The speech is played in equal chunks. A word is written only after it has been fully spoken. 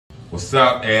What's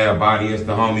up, everybody? It's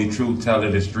the homie Truth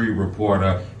Teller, the street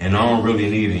reporter, and I don't really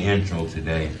need an intro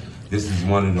today. This is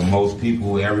one of the most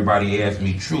people, everybody asks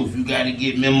me, Truth, you gotta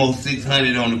get Memo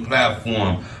 600 on the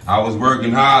platform. I was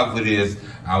working hard for this.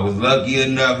 I was lucky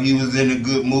enough he was in a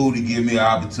good mood to give me an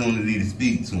opportunity to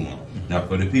speak to him. Now,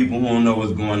 for the people who don't know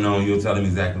what's going on, you'll tell them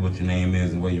exactly what your name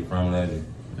is and where you're from,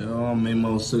 legend. Yo, I'm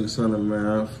Memo 600,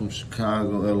 man, from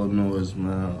Chicago, Illinois,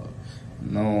 man.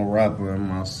 Known rapper in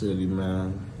my city,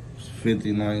 man.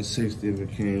 5960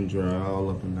 King Drive,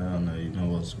 all up and down there. You know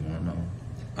what's going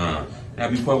on. Now,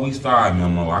 before we start,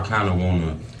 Memo, I kind of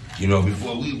want to,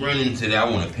 before we run into that, I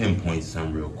want to pinpoint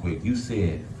something real quick. You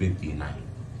said 59.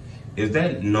 Is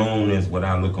that known as what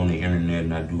I look on the internet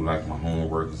and I do like my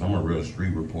homework? Because I'm a real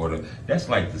street reporter. That's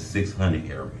like the 600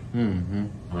 area. Mm-hmm.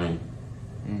 Right?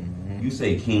 Mm-hmm. You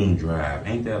say King Drive.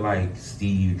 Ain't that like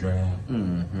Steve Drive?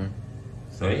 Mm-hmm.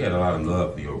 So they had a lot of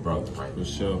love for your brother, right? For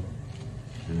sure.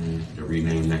 To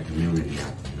rename that community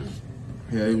after him.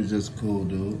 Yeah, he was just a cool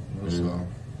dude. That's all.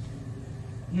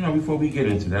 Before we get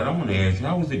into that, I want to ask you,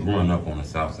 how was it growing up on the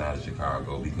south side of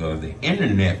Chicago? Because the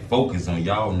internet focused on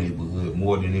y'all neighborhood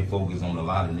more than they focus on a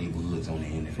lot of neighborhoods on the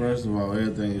internet. First of all,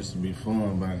 everything used to be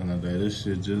fun back in the day. This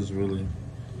shit just really,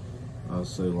 I'd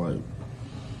say like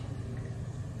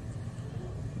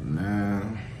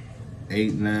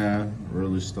 8, 9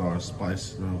 really started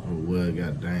spicing up where it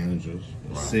got dangerous.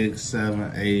 Right. 6,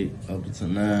 7, 8, up to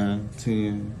 9,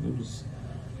 10. It was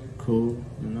cool,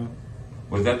 you know.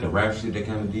 Was that the rap shit that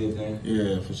kind of did that?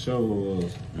 Yeah, for sure it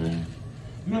was.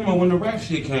 Remember when the rap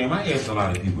shit came, I asked a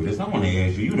lot of people this. I want to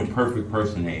ask you, you're the perfect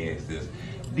person to ask this.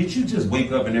 Did you just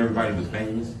wake up and everybody was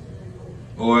famous?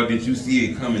 Or did you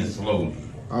see it coming slowly?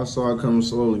 I saw it coming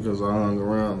slowly because I hung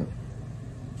around.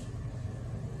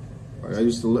 Like I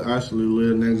used to actually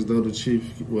live next door to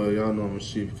Chief, well, y'all know him as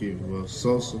Chief Keef, well,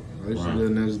 Sosa. I used to live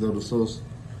next door to Sosa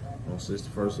on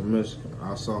 61st and Michigan.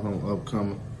 I saw him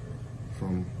upcoming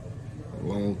from a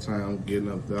long time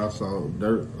getting up there. I saw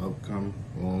Dirt upcoming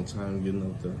a long time getting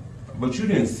up there. But you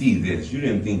didn't see this. You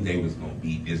didn't think they was going to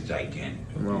be this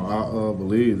gigantic. No, I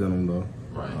believed in them, though.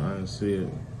 Right. I didn't see it,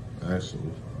 actually,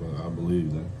 but I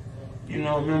believed them.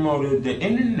 Memo, the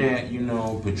internet,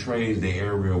 portrays the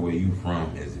area where you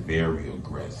from as very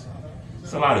aggressive.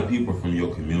 It's a lot of people from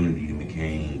your community that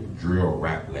became drill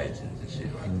rap legends and shit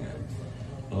like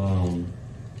that.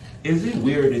 Is it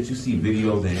weird that you see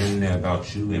videos on the internet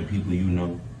about you and people you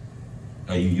know?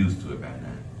 Are you used to it by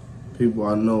now? People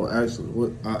I know,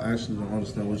 actually, I actually don't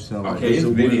understand what you're saying. Okay, it's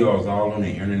videos all on the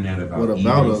internet about what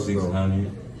about us,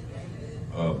 600,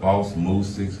 Boss Move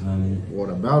 600. What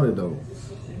about it, though?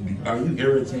 Are you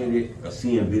irritated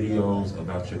seeing videos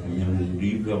about your community? Do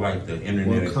you feel like the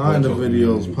internet What kind of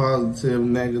videos? Community? Positive,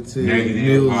 negative, Negative,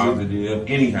 music. positive,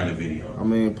 any kind of video. I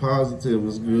mean, positive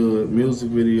is good. Music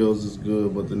videos is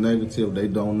good, but the negative, they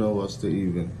don't know us to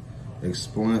even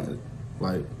explain it.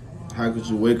 Like, how could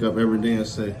you wake up every day and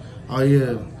say, oh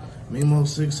yeah, Memo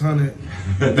 600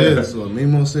 this, or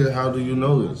Memo said, how do you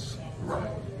know this?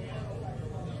 Right.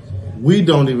 We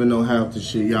don't even know half the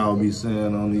shit y'all be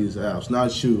saying on these apps.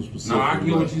 Not you specifically. No, I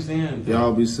get what you're saying.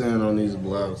 Y'all be saying on these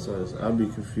blog sites. I be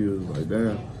confused. Like,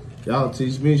 damn, y'all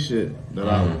teach me shit that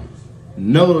I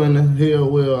know in the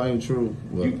hell well ain't true.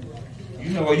 But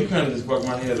you know what? You kind of just fucked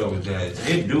my head over that.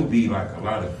 It do be like a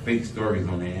lot of fake stories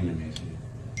on the internet shit.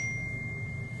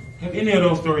 Have any of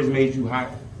those stories made you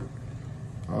hot?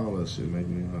 all that shit make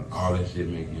me hot. All that shit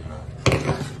make you hot.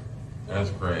 That's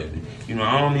crazy.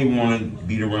 I don't even want to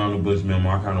beat around the bush, Memo.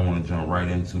 I kind of want to jump right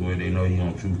into it. They know you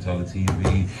on Truth Teller TV.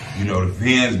 The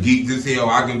fans geeked as hell.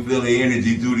 I can feel the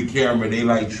energy through the camera. They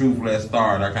like, Truth, let's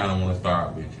start. I kind of want to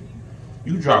start with you.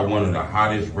 You dropped one of the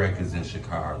hottest records in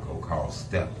Chicago called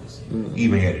Steppers.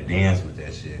 Even had to dance with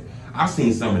that shit. I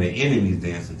seen some of the enemies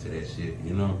dancing to that shit,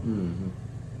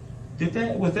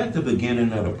 Was that the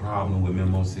beginning of the problem with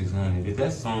Memo 600? Did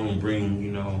that song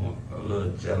bring, a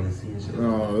little jealousy and shit?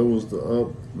 No, it was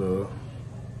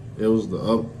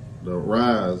the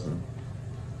rise. And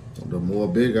the more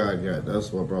big I got,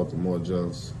 that's what brought the more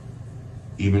jealousy.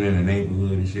 Even in the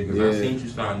neighborhood and shit? Because I seen you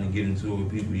starting to get into it with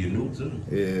people you knew too.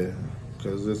 Yeah,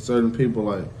 because there's certain people,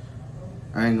 like,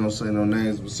 I ain't gonna say no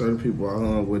names, but certain people I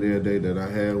hung with every day that I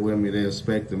had with me, they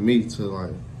expected me to,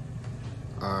 like,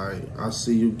 I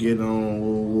see you get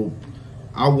on.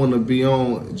 I want to be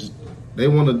on. They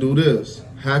want to do this.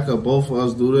 How could both of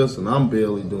us do this, and I'm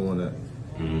barely doing that?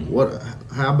 What?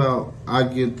 How about I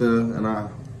get there and I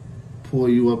pull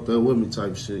you up there with me,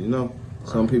 type shit?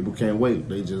 Some people can't wait.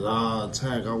 They just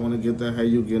attack. I want to get there. How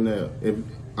you getting there? If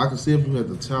I can see if you had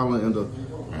the talent and the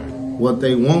what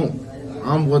they want,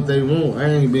 I'm what they want. I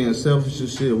ain't being selfish and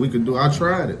shit. We could do. I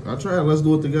tried it. Let's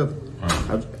do it together.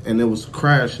 And it was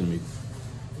crashing me.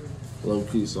 Low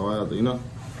key. So I had to,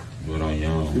 Do it on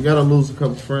your own. You gotta lose a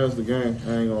couple friends the game.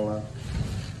 I ain't gonna lie.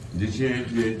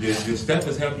 Did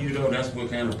Steppers help you though? That's what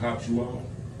kind of popped you off?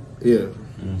 Yeah.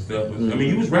 Steppers. I mean,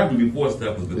 you was rapping before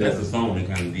Steppers, but that's the song that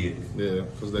kind of did it. Yeah,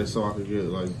 because they saw I could get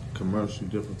like commercial,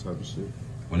 different type of shit.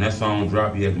 When that song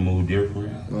dropped, you had to move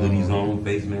different. Hoodies on,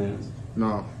 face masks.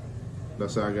 No,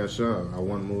 that's how I got shot. I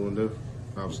wasn't moving different.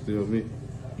 I was still me.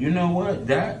 You know what?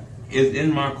 That is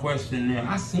in my question there.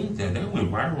 I seen that. That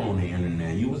went viral on the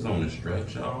internet. You was on the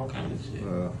stretcher, all kind of shit.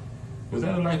 Was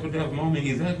that a life or death moment?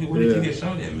 Exactly where did you get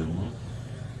shot at, man?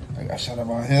 I got shot at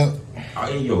my hip.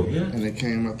 Oh, in your hip? And it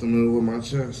came out the middle with my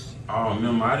chest. Oh,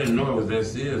 man, I didn't know it was that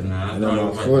serious now. And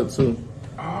on my foot, too.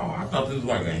 Oh, I thought this was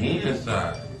like a hand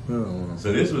shot. Oh.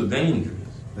 So this was dangerous.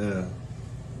 Yeah.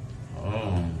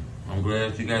 Oh, I'm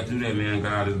glad you got through that, man.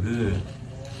 God is good.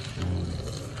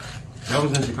 That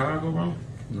was in Chicago, bro?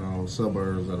 No,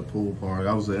 suburbs at a pool party.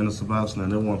 I was at Inner Sebastian.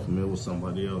 It wasn't for me. It was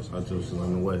somebody else. I just was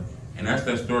on the way. And that's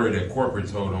that story that Corporate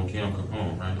told on Kim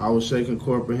Capone, right? I was shaking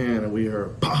Corporate hand and we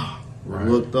heard, "Pah!" Right.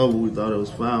 We looked over. We thought it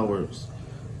was fireworks.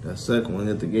 That second one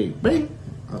hit the gate. Bing!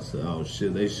 I said, oh,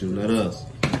 shit, they shooting at us.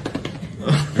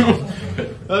 I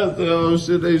said, oh,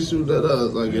 shit, they shooting at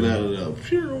us. I get out of there.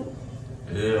 Phew.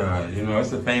 Yeah,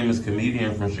 it's a famous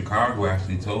comedian from Chicago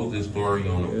actually told this story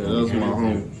on the that's my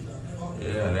home.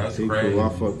 Yeah, that's he crazy. Cool. I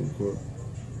fuck with Corp.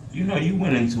 You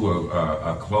went into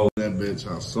a clothes. That bitch,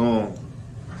 I saw him.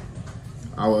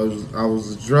 I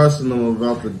was addressing him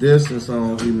about the distance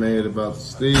song he made about the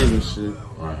Steve and shit.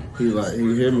 Right. He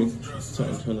hit me.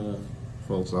 Turn the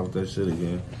folks off that shit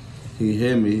again. He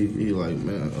hit me. He like,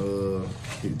 man,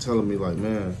 he telling me like,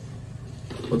 man,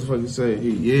 what the fuck you say?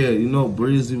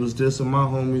 Breezy was dissing my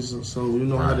homies, so you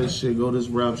know how this shit go, this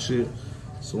rap shit.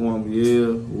 So I'm,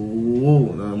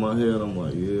 ooh. Now in my head, I'm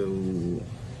like, yeah, ooh.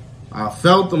 I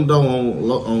felt them though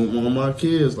on my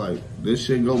kids, like this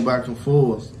shit go back and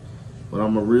forth. But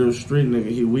I'm a real street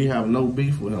nigga. We have no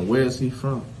beef with him. Where is he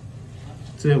from?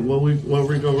 Tell what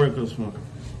Rico Records from?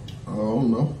 I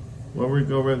don't know. What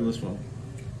Rico Records from?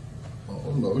 I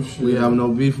don't know shit. We have no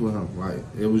beef with him. Like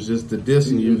it was just the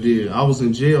dissing you did. I was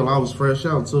in jail. I was fresh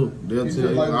out too. They'll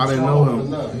tell you. I didn't know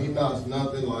him. He knows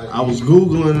nothing like. I was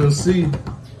Googling to see.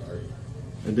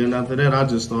 And then after that, I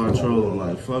just started trolling.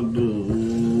 Like, fuck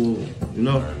dude.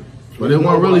 But it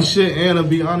wasn't really shit. And to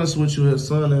be honest with you, his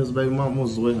son and his baby mama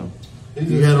was with him.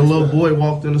 He had a little boy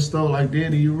walked in the store like,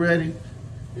 Daddy, you ready?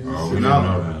 And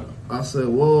I said,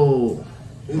 whoa.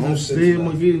 I'm Steve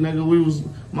McGee, nigga.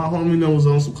 My homie was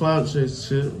on some cloud chase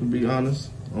shit, to be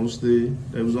honest. On Steve.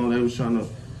 They was trying to,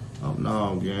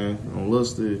 nah, gang. On Lil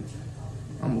Steve.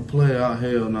 I'm a player out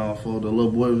hell now for the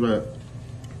little boy rap.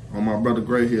 On my brother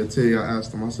Gray here, tell you, I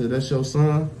asked him, I said, that's your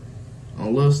son?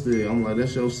 On Lil Steve. I'm like,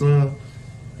 that's your son?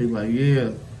 He like,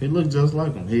 yeah. He looked just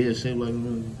like him. Head shaped like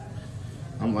him.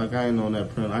 I'm like, I ain't on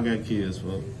that print. I got kids,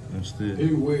 fuck. Instead.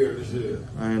 He weird as shit.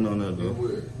 I ain't on that though. He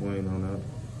weird. We ain't on that.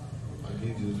 Like he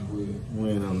just weird. We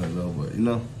ain't on that though, but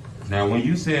Now, when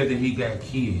you said that he got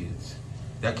kids,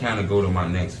 that kind of go to my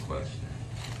next question.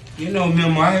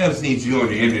 Memo, I have seen you on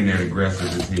the internet aggressive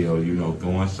as hell,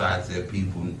 throwing shots at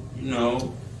people,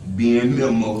 being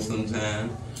Memo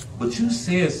sometimes. But you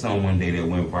said something one day that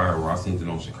went viral. I seen it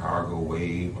on Chicago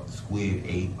Wave, Squid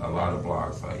 8, a lot of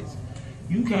blog sites.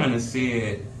 You kind of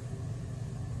said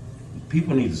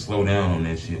people need to slow down on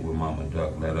that shit with Mama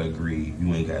Duck. Let her grieve.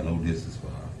 You ain't got no distance for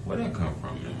her. Where that come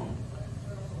from, Memo?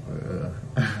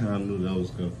 I knew that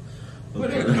was good. Where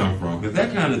that come from? Because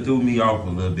that kind of threw me off a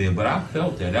little bit, but I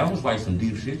felt that. That was like some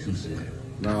deep shit you said.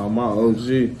 Nah, my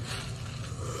OG.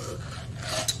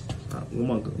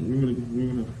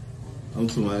 I'm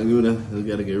too much. We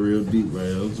gotta get real deep right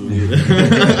now.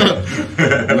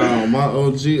 Nah, my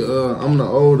OG, I'm the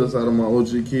oldest out of my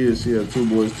OG kids. She had 2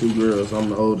 boys, 2 girls. I'm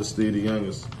the oldest, Steve the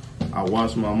youngest. I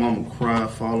watched my mama cry,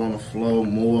 fall on the floor,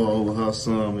 more over her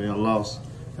son being lost.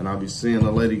 And I be seeing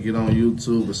a lady get on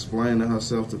YouTube explaining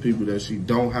herself to people that she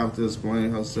don't have to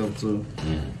explain herself to.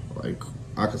 Like,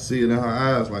 I could see it in her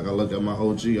eyes. Like, I look at my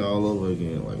OG all over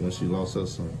again, like when she lost her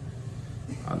son.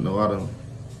 I know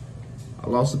I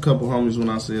lost a couple homies when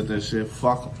I said that shit.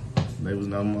 Fuck them. They was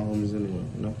not my homies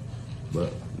anyway,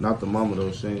 But not the mama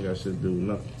though. She ain't got shit to do with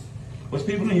nothing. Was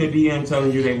people in your DM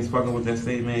telling you they was fucking with that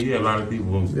statement? You had a lot of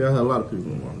people. Yeah, I had a lot of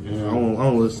people in my DM. I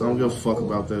don't listen. I don't give a fuck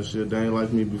about that shit. They ain't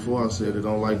like me before I said it.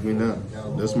 Don't like me now.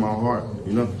 That's my heart,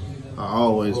 I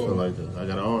always feel like that. I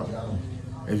got a heart.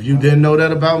 If you didn't know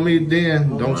that about me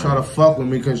then, don't try to fuck with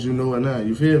me because you know it now.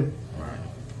 You feel me?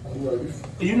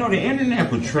 You know, the internet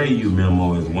portray you,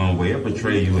 Memo, is one way. It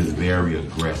portray you as very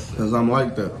aggressive. Cause I'm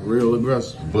like that, real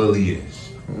aggressive. Bullyish.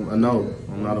 No,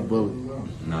 I'm not a bully.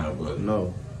 Not a bully.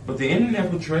 No. But the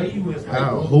internet portray you as like,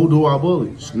 How? Who do I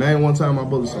bully? Name one time I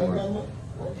bully somebody.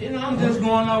 you know, I'm just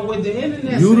going off with the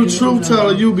internet. You the truth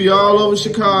teller. You be all over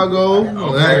Chicago.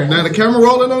 Okay. Now the camera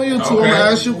rolling on you too. Okay. I'm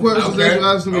gonna ask you questions that you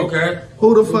asking me. Okay.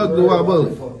 Who the fuck do I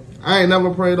bully? I ain't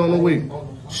never prayed on the week.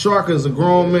 Shark is a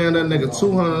grown man. That nigga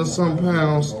 200 and some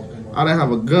pounds. I didn't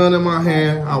have a gun in my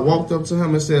hand. I walked up to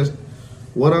him and said,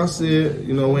 "What I said,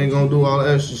 you know, we ain't gonna do all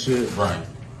that extra shit." Right.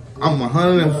 I'm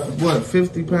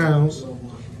 150 pounds.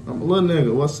 I'm a little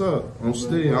nigga. What's up? I'm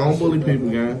still. I don't bully people,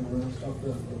 gang.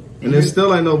 And there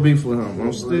still ain't no beef with him.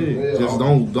 I'm still. Just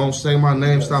don't say my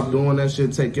name. Stop doing that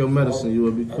shit. Take your medicine. You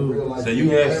will be cool. So you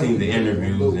have seen the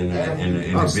interviews and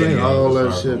the I've seen videos all that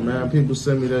and stuff. shit, man. People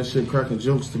send me that shit, cracking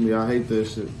jokes to me. I hate that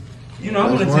shit. You know,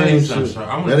 I'm That's gonna tell you lame something. shit. Sir. I'm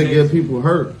gonna That'll tell you get people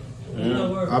hurt. something.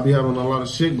 I be having a lot of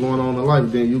shit going on in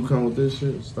life. Then you come with this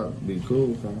shit. Stop. Be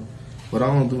cool, fam. But I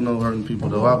don't do no hurting people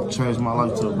though. I've changed my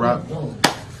life to rap.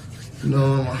 You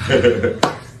know.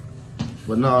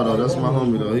 But no, though, that's my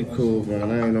homie though. He cool, man.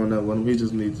 I ain't on that one. He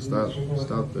just need to stop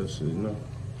that shit, you know.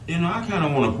 You know, I kind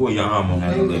of want to pull your arm on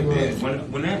that a little bit.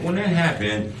 When that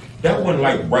happened, that wasn't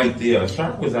like right there.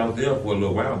 Shark was out there for a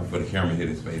little while before the camera hit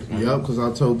his face. Man. Yep, because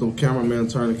I told the cameraman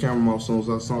to turn the camera off as soon as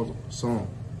I saw him.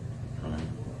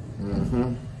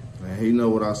 And he know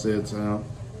what I said to him.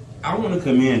 I want to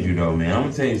commend you though, man. I'm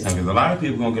gonna tell you something. Cause a lot of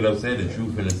people gonna get upset. The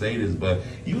truth finna say this, but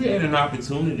you had an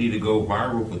opportunity to go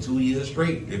viral for 2 years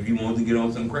straight if you wanted to get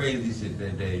on some crazy shit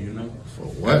that day. You know, For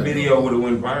what? that video would have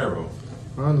went viral.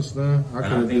 I understand.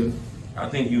 I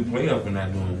think you play up in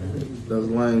that doing That's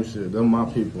lame shit. They're my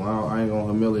people. I ain't gonna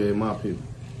humiliate my people.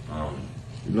 that.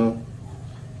 You know?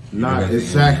 Not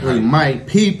exactly my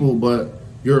people, but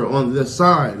you're on this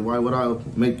side. Why would I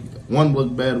make one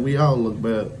look bad? We all look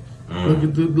bad.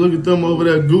 Look at them over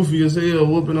there goofy as hell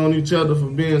whooping on each other for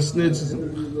being snitches.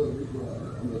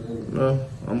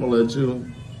 I'm gonna let you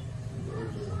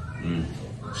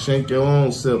sink your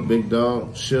own ship, big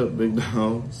dog. Big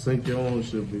dog. Sink your own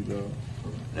ship, big dog.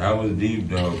 That was deep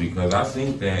though, because I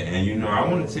think that, and you know, I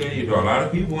want to tell you though, a lot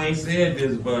of people ain't said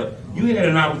this, but you had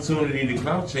an opportunity to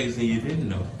clout chase and you didn't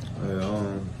know.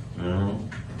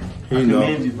 He know.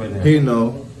 You for that. He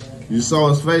know. You saw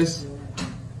his face?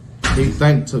 He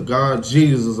thanked to God,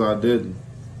 Jesus, I didn't.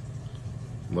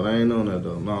 But I ain't on that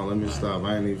though. No, let me stop.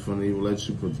 I ain't even finna even let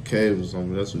you put the cables on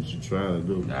me. That's what you're trying to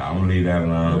do. Nah, I'm gonna leave that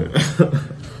alone.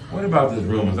 What about this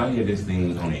rumors? I hear these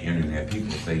things on the internet.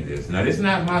 People say this. Now, this is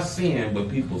not my sin, but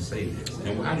people say this.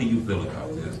 And how do you feel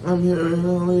about this? I'm hearing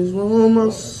all these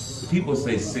rumors. People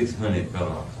say 600 fell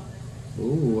off.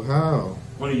 Ooh, how?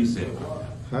 What do you say about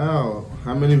that? How?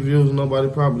 How many views nobody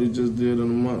probably just did in a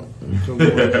month? Come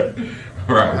on.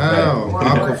 Right. How?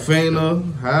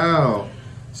 Aquafina? How?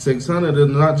 600 is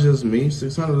not just me.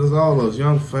 600 is all us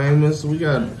young famous. We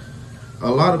got a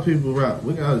lot of people rap.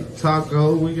 We got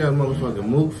Taco. We got motherfucking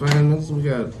Mook famous. We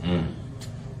got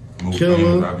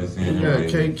Killer. We got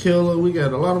K Killer. We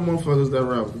got a lot of motherfuckers that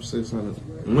rap from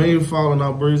 600. We ain't falling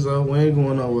out breeze up. We ain't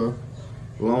going nowhere.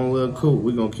 Long live Coop.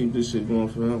 We gonna keep this shit going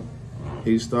for him.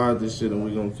 He started this shit and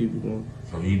we gonna keep it going.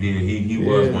 So he did. He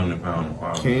was one of the pound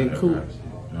followers. King Coop.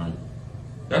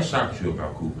 That shocked you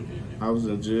about Cooper, didn't it? I was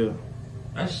in jail.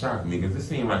 That shocked me because it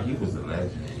seemed like he was a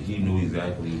legend. He knew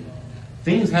exactly.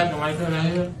 Things happen like that out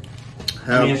here.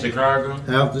 Me in Chicago.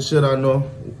 Half the shit I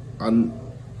know, I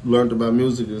learned about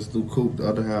music is through Coop. The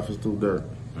other half is through Dirt.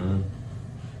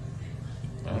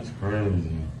 That's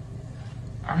crazy.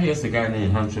 I hear it's a guy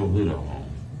named Huncho Little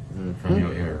home from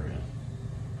your area.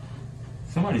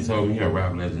 Somebody told me he a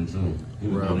rap legend too. He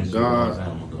was doing this shit a long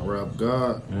time ago. Rap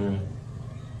God.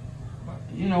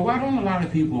 You know, why don't a lot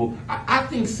of people... I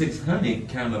think 600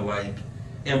 kind of like...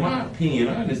 In my opinion,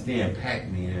 I understand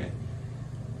Pac-Man.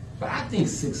 But I think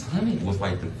 600 was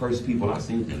like the first people I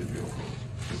seen in the drill culture.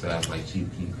 Besides like Chief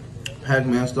Keef.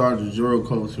 Pac-Man started the drill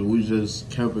culture. We just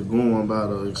kept it going by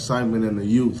the excitement in the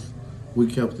youth. We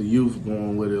kept the youth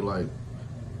going with it, like...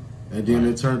 And then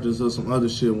it turned into some other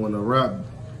shit when the rap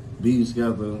beats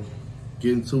got to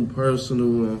getting too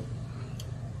personal and...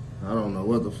 I don't know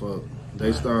what the fuck.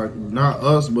 They start, not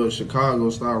us, but Chicago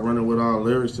started running with our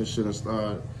lyrics and shit and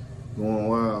started going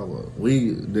wild. But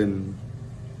we didn't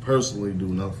personally do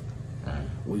nothing.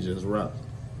 We just rapped.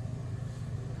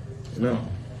 You know?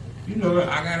 You know what?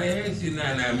 I gotta ask you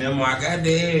now, Memo. I got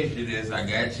to ask you this. I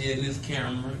got you in this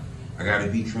camera. I gotta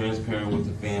be transparent with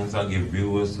the fans. I get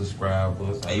viewers,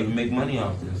 subscribers. I even make money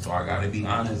off this. So I gotta be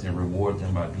honest and reward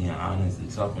them by being honest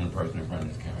and tough on the person in front of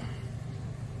this camera.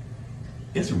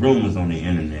 It's rumors on the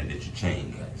internet that your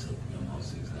chain got took. Memo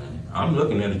 600. I'm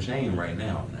looking at a chain right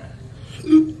now.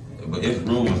 But it's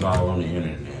rumors all on the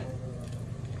internet.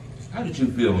 How did you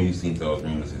feel when you seen those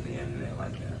rumors at the internet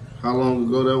like that? How long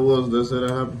ago that was? They said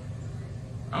that happened?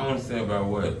 I want to say about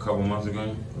what, a couple months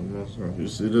ago? You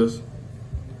see this?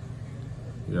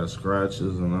 You got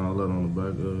scratches and all that on the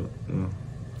back of it. You know,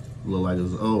 look like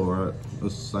it's old, right?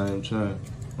 It's the same chain.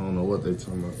 I don't know what they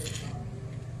talking about.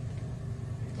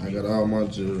 I got all my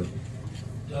jewelry.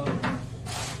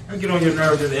 I get on your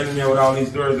nerves at the internet with all these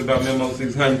stories about Memo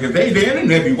 600 because the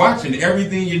internet be watching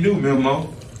everything you do,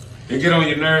 Memo. They get on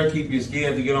your nerves, keep you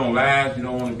scared to get on live. You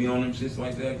don't want to be on them shits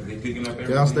like that because they picking up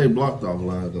everything. Yeah, I stay blocked off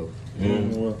live though.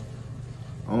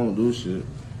 I don't do shit.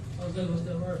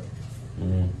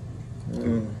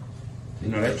 You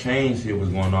know, that chain shit was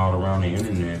going all around the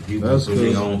internet. People That's put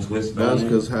their own twist on it. That's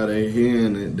because how they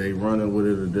hearing it, they running with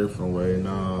it a different way.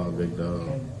 Nah, big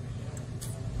dog.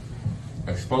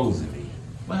 Exposing me.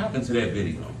 What happened to that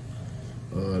video?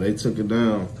 They took it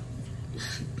down.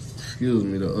 Excuse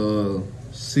me, the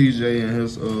CJ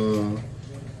and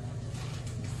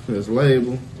his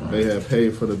label, they had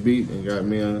paid for the beat and got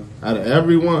me on. Out of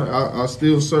everyone, I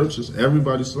still searches.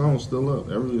 Everybody's song still up.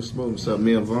 Everybody's supposed except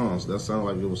me and Von's. That sounded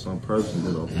like it was some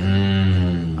personal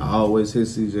though. I always hit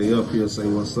CJ up. He'll say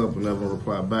what's up and never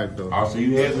reply back though. Oh, so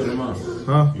you have hit him up?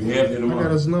 Huh? You have hit him up? I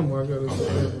got his number. I got his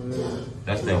number.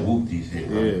 That's that whoopty shit,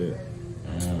 right?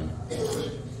 Yeah.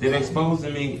 Did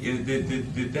exposing me?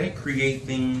 Did that create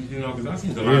things? You know, because I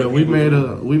seen a lot. Yeah, of we people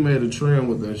made a trend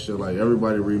with that shit. Like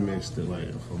everybody remixed it, like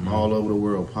from all over the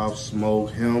world. Pop Smoke,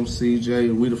 him,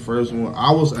 CJ. We the first one. I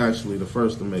was actually the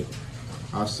first to make it.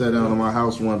 I sat down in my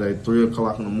house one day, 3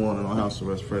 o'clock in the morning, on house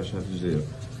arrest, fresh out of jail.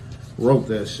 Wrote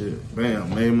that shit. Bam,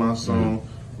 made my song.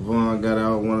 Von got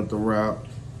out, wanted to rap.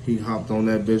 He hopped on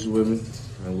that bitch with me,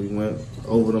 and we went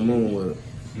over the moon with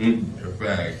it.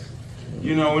 Facts.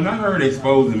 You know, when I heard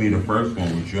exposing me the first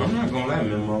one with you, I'm not gonna lie,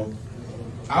 Memo.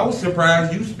 I was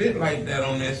surprised you spit like that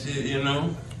on that shit, you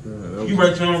know? Yeah, you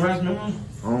write your own raps, Memo? I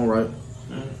don't write.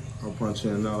 I'll punch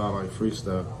in and out, I like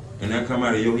freestyle. And that come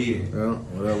out of your head? Yeah,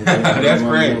 whatever. That's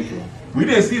crazy. We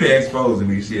didn't see the exposing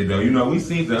me shit though. You know, we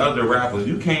seen the other rappers.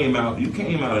 You came out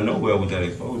of nowhere with that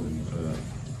exposing me. Yeah.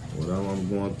 Whatever I'm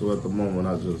going through at the moment,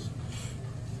 I just...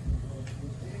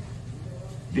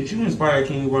 Did you inspire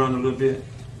KingVon a little bit?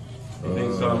 You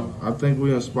think so? I think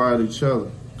we inspired each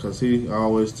other, cause he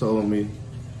always told me,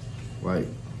 like,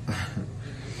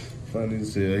 funny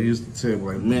as hell. He used to tell me,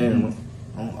 like, man,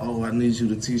 I need you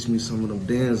to teach me some of them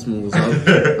dance moves.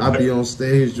 I be on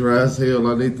stage dry as hell.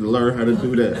 I need to learn how to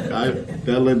do that.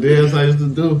 That little dance I used to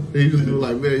do, he used to be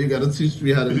like, man, you gotta teach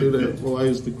me how to do that. Boy, I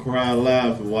used to cry and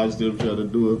laugh and watch them try to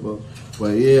do it. But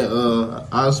yeah,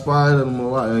 I inspired him a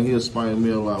lot, and he inspired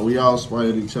me a lot. We all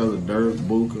inspired each other. Dirk,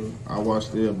 Booker, I watched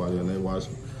everybody, and they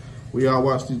watched me. We all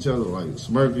watched each other. Like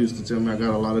Smurf used to tell me I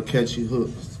got a lot of catchy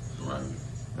hooks, right?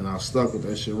 And I stuck with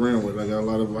that shit, ran with it. I got a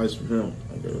lot of advice from him.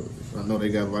 I know they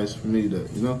got advice from me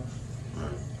that, you know.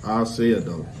 Right. I'll say it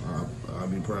though. I'll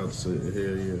be proud to say it.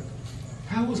 Hell yeah.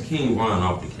 How was KingVon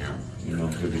off the camera? You know,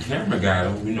 because the camera got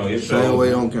him. You know, it's same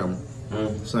way on camera.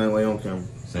 Huh? Same way on camera.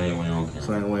 Same way on camera.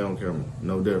 Same way on camera.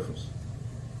 No difference.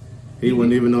 He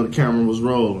wouldn't even know the camera was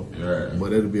rolling. Right.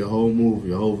 But it'd be a whole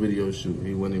movie, a whole video shoot.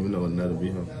 He wouldn't even know that'd be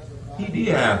him. He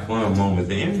did have fun moments.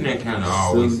 The internet kind of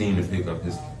always seemed to pick up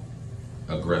his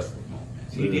aggressive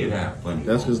moments. He did have fun.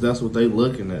 That's because that's what they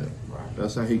looking at. Right.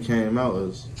 That's how he came out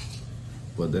as.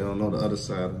 But they don't know the other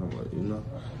side of him. Like, you know,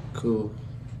 cool.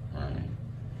 Right.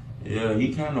 Yeah,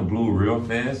 he kind of blew real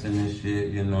fast in this shit,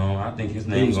 you know. I think his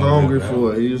name was hungry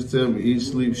for it. He used to tell me, eat,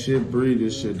 sleep, shit, breathe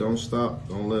this shit. Don't stop.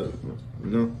 Don't let it, you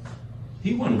know.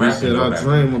 He wasn't rapping. He said, I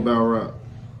dream about rap.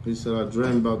 He said, I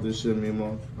dream about this shit,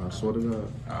 Memo. I swear to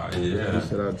God. Yeah. He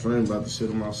said, I dream about this shit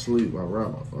in my sleep. I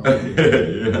rap.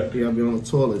 Yeah, I be on the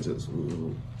toilet just.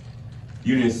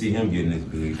 You didn't see him getting this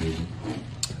big, did you?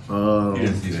 You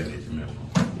didn't see that, did you, Memo?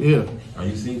 Yeah. Are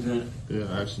you seen that?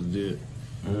 Yeah, I actually did.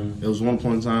 It was one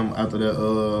point in time after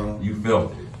that, you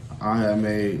felt it. I had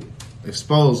made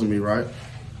Exposing Me, right?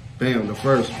 Bam, the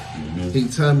first one. He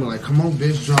told me like, come on,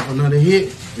 bitch, drop another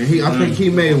hit. And I think he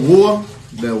made War,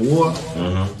 that War.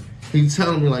 He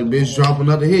telling me like, bitch, drop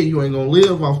another hit. You ain't gonna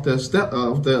live off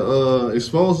that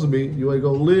Exposing Me. You ain't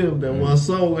gonna live. That one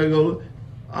song ain't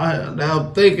gonna. Now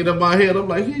I'm thinking in my head, I'm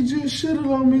like, he just shitted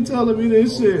on me telling me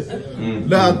this shit.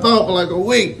 Now I thought for like a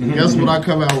week. Guess what I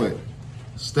come out with?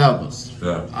 Steppers.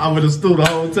 I'm in the studio the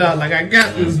whole time, like I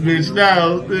got this bitch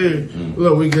now.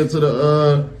 Look, we get to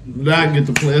the now I get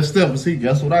to play Steppers.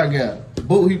 Guess what I got?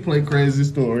 Boo, he played Crazy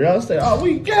Story. I say, oh,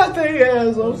 we got their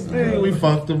ass on stage. We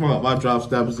fucked them up. I dropped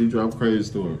Steppers, he dropped Crazy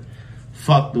Story.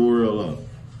 Fucked the world up.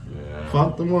 Yeah.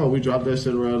 Fucked them up. We dropped that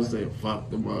shit around and said, fuck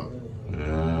them up.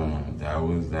 Yeah, that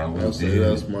was it.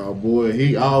 That's my boy.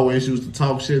 He always used to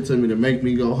talk shit to me to make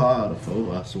me go harder.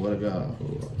 Fool. I swear to God.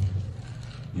 Fool.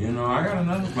 You know, I got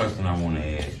another question I want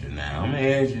to ask you now. I'm going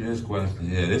to ask you this question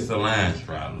here. This is a line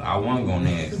straddler. I wasn't going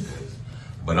to ask this,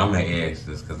 but I'm going to ask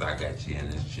this because I got you in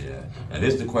this chair. Now,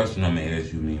 this is the question I'm going to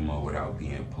ask you, Memo, without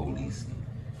being policey.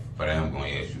 But I am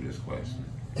going to ask you this question.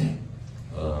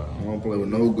 I don't play with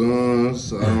no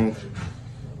guns. I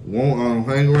don't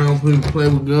hang around people play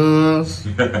with guns.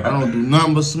 I don't do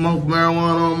nothing but smoke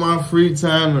marijuana on my free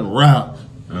time and rap.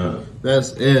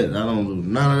 That's it. I don't do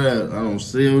none of that. I don't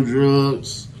sell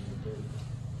drugs.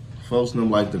 Folks them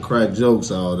like to crack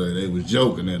jokes all day. They was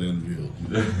joking that interview.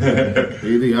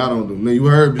 I don't do nothing. You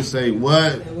heard me say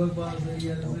what?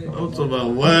 I'm talking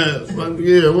about what?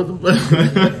 Yeah, what the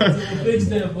Fix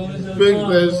that, boy. Fix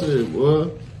that shit,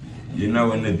 boy. You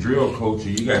know, in the drill culture,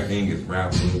 you got things as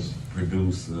rappers,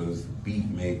 producers, beat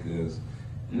makers.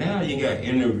 Now you got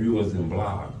interviewers and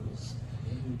bloggers.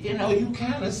 You know, you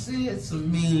kind of said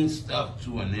some mean stuff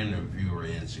to an interviewer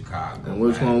in Chicago. And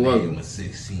which one was it? A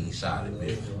 16 shot at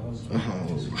bitch.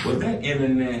 Was that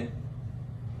internet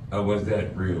or was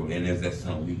that real? And is that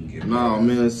something we can get? No,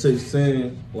 man,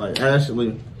 16, like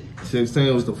actually,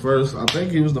 16 was the first, I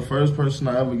think he was the first person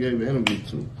I ever gave an interview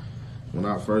to. When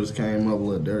I first came up, a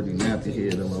little dirty, nappy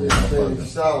head, a little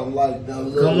motherfucker. Like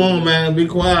that. Come on, man, be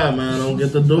quiet, man. Don't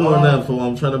get to doing that for.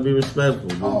 I'm trying to be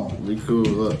respectful. Be cool.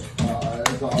 Look.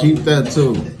 Keep that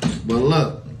too. But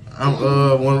look,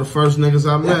 I'm one of the first niggas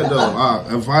I met though.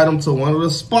 I invite them to one of the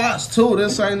spots too.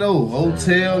 This ain't no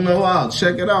hotel, no out.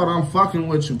 Check it out. I'm fucking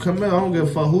with you. Come here. I don't give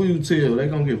a fuck who you tell. They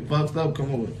gonna get fucked up.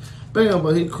 Come on. Bam,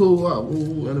 but he cool up.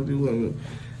 Interview with me.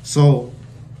 So.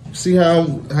 See how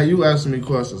you asking me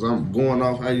questions. I'm going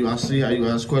off how you. I see how you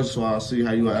ask questions, so I see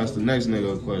how you ask the next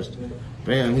nigga a question.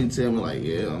 Bam, he tell me like,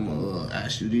 yeah, I'm gonna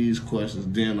ask you these questions.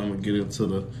 Then I'm gonna get into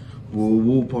the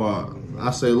woo part.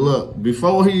 I say, look,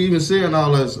 before he even saying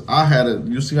all this, I had it.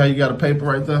 You see how you got a paper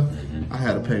right there? I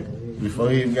had a paper before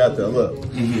he even got there. Look,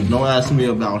 don't ask me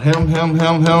about him,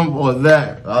 or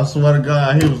that. I swear to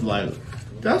God, he was like,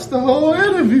 that's the whole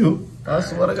interview. I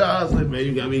swear to God, I was like, man,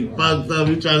 you got me fucked up.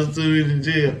 You trying to send me to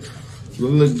jail. But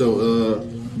look though,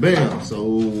 bam. So,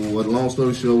 long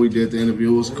story short, we did the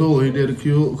interview. It was cool. He did a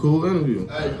cool interview.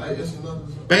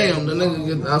 Bam, the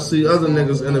nigga, I see other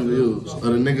niggas' interviews,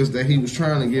 or the niggas that he was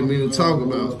trying to get me to talk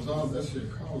about.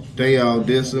 They all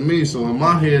dissing me. So in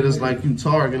my head, it's like you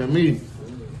targeting me.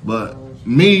 But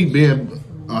me being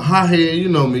a hothead, you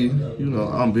know me. You know,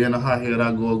 I'm being a hothead,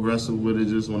 I go aggressive with it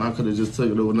just when I could have just took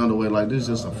it another way. Like, this is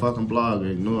just a fucking blog,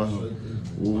 ignore him.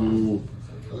 Ooh.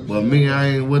 But me, I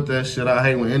ain't with that shit. I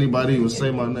hate when anybody even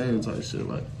say my name type shit.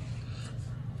 Like,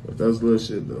 but that's little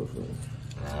shit, though.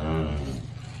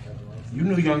 You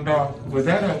knew Young Dolph. Was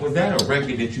that a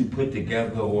record that you put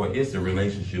together, or it's a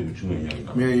relationship with you and Young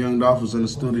Dolph? Me and Young Dolph was in the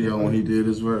studio when he did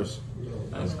his verse.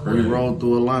 That's crazy. We rolled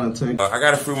through a line of tank. I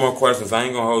got a few more questions. I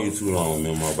ain't gonna hold you too long,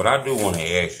 Memo, but I do want to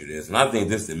ask you this, and I think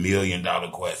this is $1 million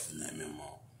question, man,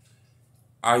 Memo.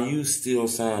 Are you still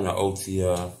signed to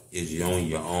OTF? Is you on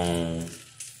your own?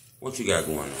 What you got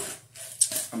going on?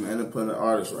 I'm an independent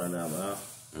artist right now,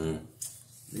 man.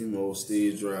 Memo,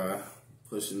 Steve Dry,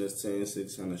 pushing this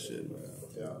 10-600 shit, man.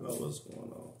 Y'all know what's going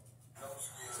on.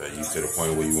 So you to the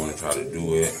point where you want to try to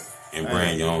do it and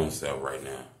brand your own self right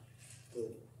now?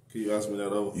 Can you ask me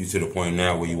that over? You to the point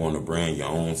now where you want to brand your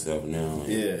own self now?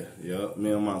 Yeah,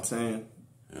 me and my team.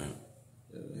 Yeah.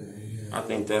 I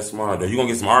think that's smart though. You gonna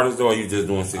get some artists though, or you just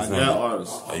doing 600? I got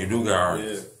artists. Oh, you do got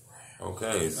artists? Yeah.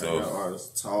 Okay, so. I got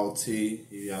artists. Tall T,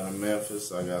 he out of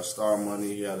Memphis. I got Star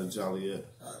Money, he out of Joliet.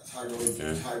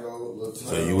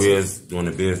 So you is doing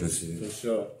the business shit? For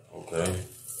sure. Okay.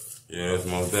 Yeah, that's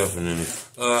most definitely.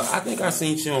 I think I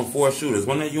seen you on 4 Shooters.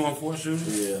 Wasn't that you on 4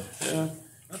 Shooters? Yeah. Yeah.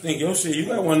 I think your shit, you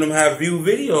got one of them high view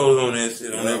videos on that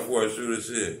shit, on that 4 Shooter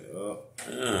shit.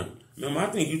 Yeah. Remember, I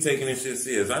think you taking this shit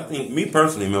serious. I think, me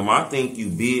personally, remember, I think you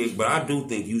big, but I do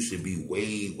think you should be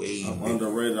way I'm big.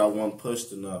 underrated. I wasn't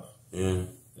pushed enough. Yeah.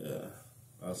 Yeah.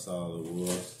 That's all it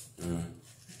was. Yeah.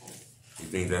 You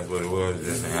think that's what it was?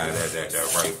 Just to have that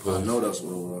right push? I know that's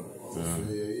what it was.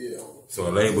 Yeah. So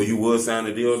a label, you would sign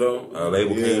a deal though? A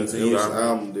label came to you? It was an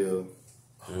album deal.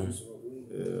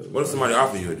 Yeah. What if somebody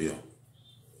offer you a deal?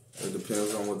 It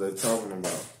depends on what they're talking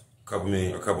about. A couple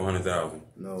million, a couple 100,000?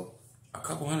 No. A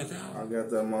couple 100,000? I got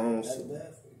that my own self.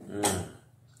 Yeah.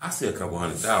 I see a couple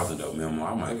 100,000 though, Memo.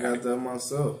 I got that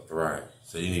myself. Right.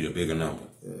 So you need a bigger number.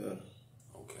 Yeah.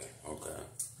 Okay.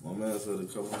 My man said a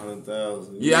couple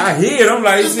 $100,000. Yeah, I hear it. I'm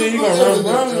like, see, you gonna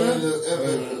run from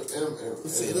man.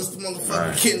 See, that's the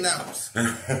motherfucking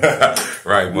kidnappers.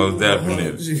 Right, most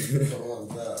definitely.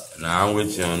 Nah, I'm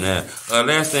with you on that.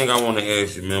 Last thing I want to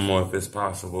ask you, Memo, if it's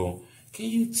possible, can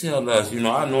you tell us, you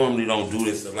know, I normally don't do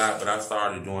this a lot, but I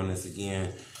started doing this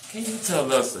again. Can you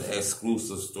tell us an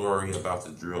exclusive story about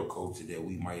the drill culture that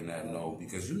we might not know?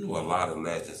 Because you know a lot of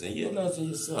legends, and you're a legend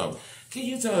yourself. Can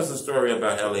you tell us a story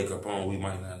about L.A. Capone we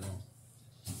might not know?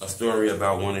 A story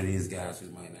about one of these guys we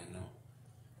might not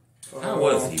know. How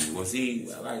was he? Was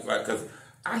he, like, because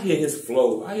I hear his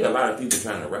flow. I hear a lot of people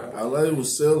trying to rap. L.A.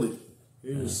 was silly.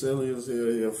 He was silly as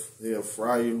hell. He'll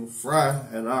fry you. Fry,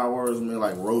 in our words, mean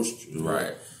like roast you.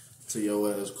 Right. Till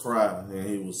your ass cry. And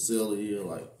he was silly. He'll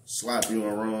like slap you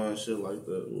and run, shit like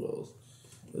that. Who else?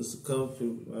 It's a couple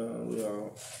people,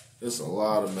 man. It's a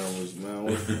lot of memories, man.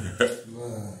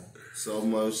 Man. So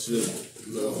much shit.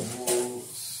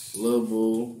 Lil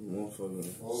Boo, motherfucker.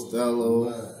 Stello.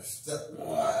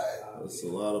 That's a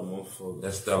lot of motherfuckers.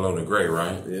 That's Stello the Great,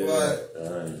 right? Yeah.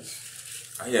 Right.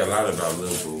 I hear a lot about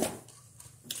Lil Boo.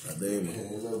 Damon.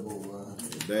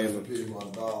 Damon. My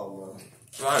dog, man.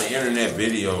 A lot of internet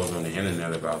videos on the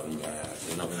internet about them guys.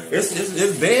 You know,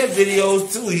 it's bad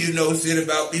videos too. You know, shit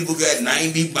about people got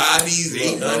 90 bodies,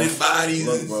 800 bodies.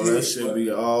 Look, bro, that shit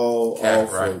be all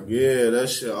off. Right. Yeah, that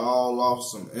shit all off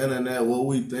some internet. What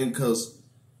we think, cause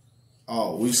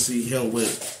we see him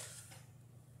with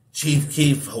Chief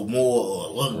Keef more or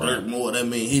Lil Durk more. That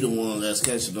mean he the one that's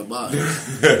catching the body.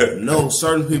 No,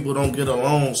 certain people don't get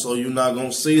along, so you're not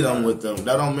gonna see them with them.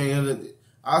 That don't mean that.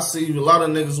 I see a lot of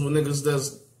niggas with niggas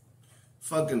that's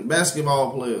fucking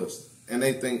basketball players, and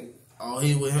they think, oh,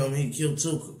 he with him, he killed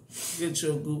Tuka. Get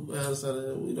your goop ass out of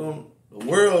there. The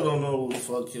world don't know who the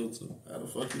fuck killed Tuka. How the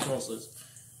fuck you gonna say?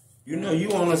 You know,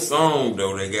 you on a song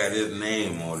though that got his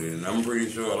name on it, and I'm pretty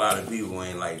sure a lot of people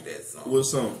ain't like that song. What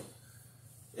song?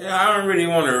 Yeah, I don't really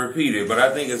want to repeat it, but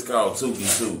I think it's called Tuki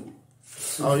Took.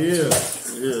 Oh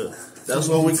yeah. That's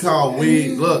what we call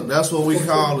weed. Look, that's what we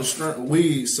call the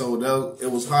weed. So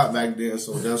it was hot back then.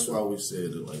 So that's why we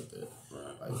said it like that.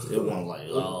 Like, it wasn't like,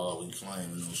 oh, we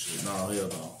claiming no shit. No, hell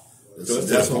no.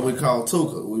 That's what we call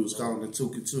Tuka. We was calling it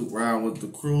Tuki Took. Riding with the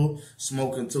crew,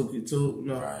 smoking Tuki Took. You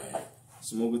know,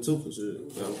 smoking Tuka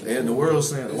shit. And the world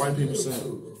saying, the white people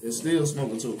saying, it's still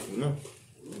smoking Tuka. You know.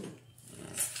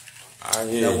 I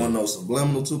hear that wasn't no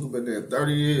subliminal Tuka, but then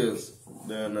 30 years.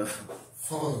 Then.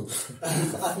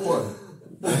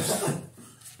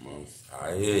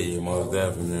 I hear you, most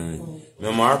definitely.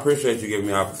 Memo, I appreciate you giving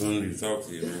me the opportunity to talk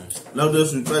to you, man. No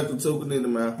disrespect to Tuka neither,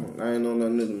 man. I ain't know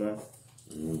nothing neither,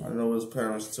 man. I know his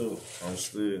parents too. I'm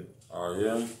still. Oh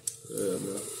yeah? Yeah,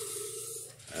 man.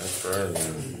 That's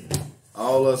crazy, man.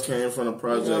 All us came from the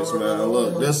projects, man.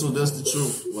 Look, that's the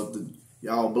truth. What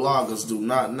y'all bloggers do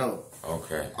not know.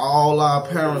 Okay. All our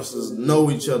parents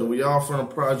know each other. We all from the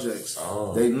projects.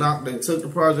 Oh. They took the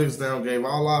projects down, gave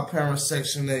all our parents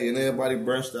Section 8, and everybody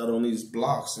branched out on these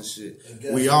blocks and shit.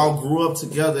 We all grew up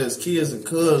together as kids and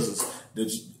cousins.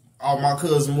 All my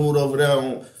cousins moved over there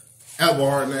on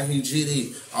Everhard, now he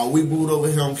GD. We moved over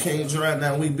here on King Drive,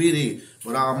 now we BD.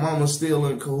 But our mama's still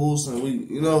in cahoots, and we,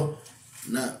 you know,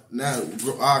 now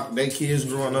they kids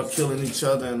growing up killing each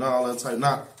other and all that type.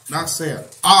 Not saying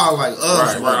like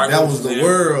us, but that was the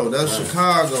world. That's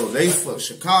Chicago. They fuck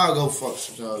Chicago.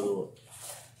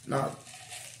 Not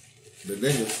the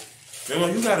niggas.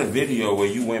 Remember, you got a video where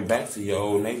you went back to your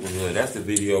old neighborhood. That's the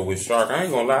video with Shark. I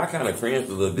ain't gonna lie, I kind of cringed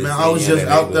a little bit. Man, I was just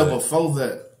out there before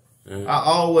that. I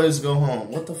always go home.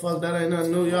 What the fuck? That ain't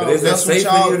nothing new, y'all. But is that safe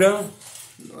for you though?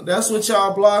 That's what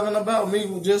y'all blogging about.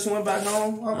 Me just went back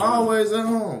home. I'm always at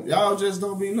home. Y'all just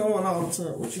don't be knowing all the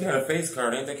time. But you got a face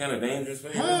card. Ain't that kind of dangerous for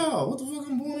you? How? What the fuck?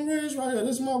 I'm born and raised right here.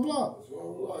 This is my block.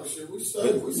 We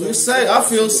safe. I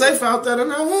feel safe out there in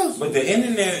that house. But the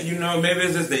internet, you know, maybe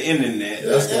it's just the internet.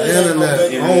 That's the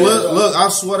internet. Look, I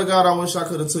swear to God, I wish I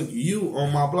could have took you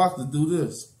on my block to do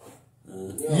this.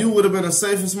 You would have been the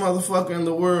safest motherfucker in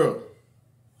the world.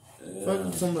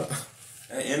 Fucking somebody.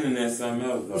 That internet's something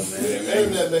else, though, man. The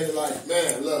internet nigga like,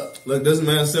 man, look, this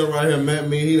man sitting right here met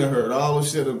me. He done heard all the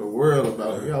shit in the world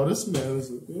about it. Yo, this man is,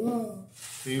 this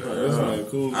man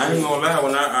cool. I ain't gonna lie,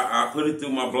 when I put it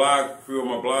through my blog, through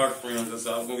my blog friends, I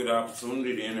said I was gonna get the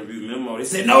opportunity to interview Memo. They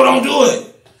said, no, don't do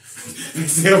it. They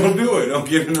said, don't do it. Don't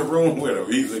get in the room with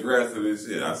him. He's aggressive and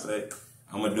shit. I say,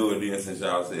 I'm gonna do it then since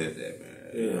y'all said that, man.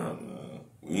 Yeah,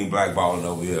 We ain't blackballing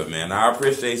over here, man. I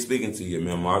appreciate speaking to you,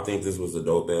 Memo. I think this was a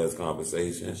dope-ass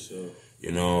conversation. Sure.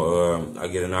 You know, I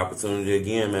get an opportunity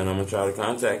again, man. I'm going to try to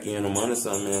contact you in a month or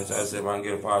something, man. Try to see if I can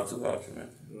get a part 2 out you, man.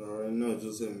 You already know.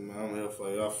 Just hit me, man. I'm here for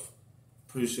you.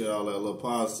 appreciate all that little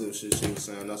positive shit you was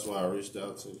saying. That's why I reached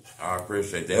out to you. I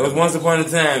appreciate that. It was once upon a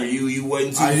time you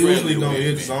wasn't too I friendly usually don't with hit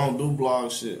me. because I don't do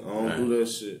blog shit. I don't do that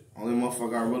shit. Only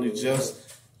motherfucker I really just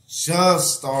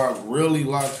start really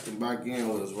locking back in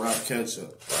with is Rap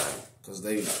Ketchup. Because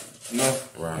they, you know,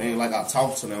 ain't like I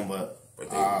talk to them, but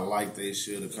I like they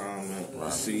shit, a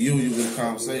comment. See you get a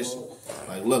conversation.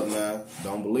 Like, look, man,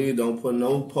 don't put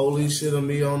no police shit on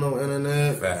me on no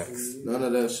internet. Facts. None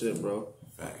of that shit, bro.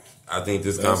 Facts. I think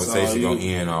this conversation gonna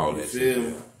end all that shit.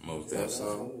 Me? Most That's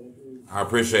definitely. all. I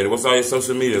appreciate it. What's all your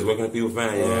social medias? Where can people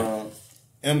find you?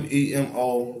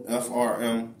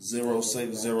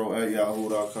 MEMOFRM060 at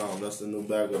yahoo.com. That's the new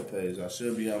backup page. I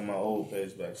should be having my old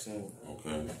page back soon.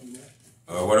 Okay.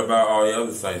 What about all your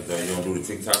other sites though? You don't do the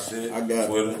TikTok shit? I got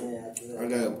Twitter? I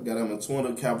got him in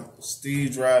Twitter,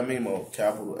 Steve Drive Memo,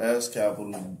 capital S,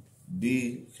 capital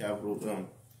D, capital M.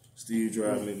 Steve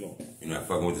Drive Memo. You're not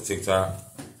fucking with the TikTok?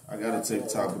 I got a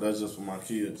TikTok, but that's just for my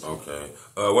kids. Okay.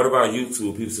 What about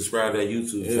YouTube? People subscribe to that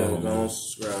YouTube channel, man. Don't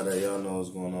subscribe to that. Y'all know what's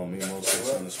going on. Memo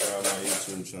 600. Subscribe to my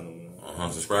YouTube channel, man.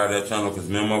 Subscribe to that channel because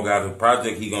Memo got a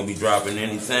project he gonna be dropping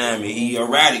anytime. And he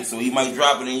erratic, so he might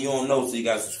drop it and you don't know, so you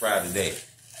gotta subscribe today.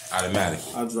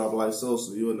 Automatically. I drop like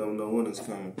Sosa. You would never know when it's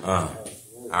coming. I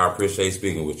appreciate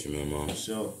speaking with you, Memo. For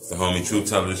sure. It's the homie True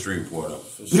Teller, the street reporter.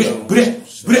 For sure. Boom, boom,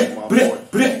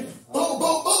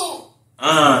 boom.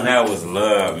 That was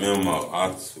love,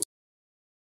 Memo.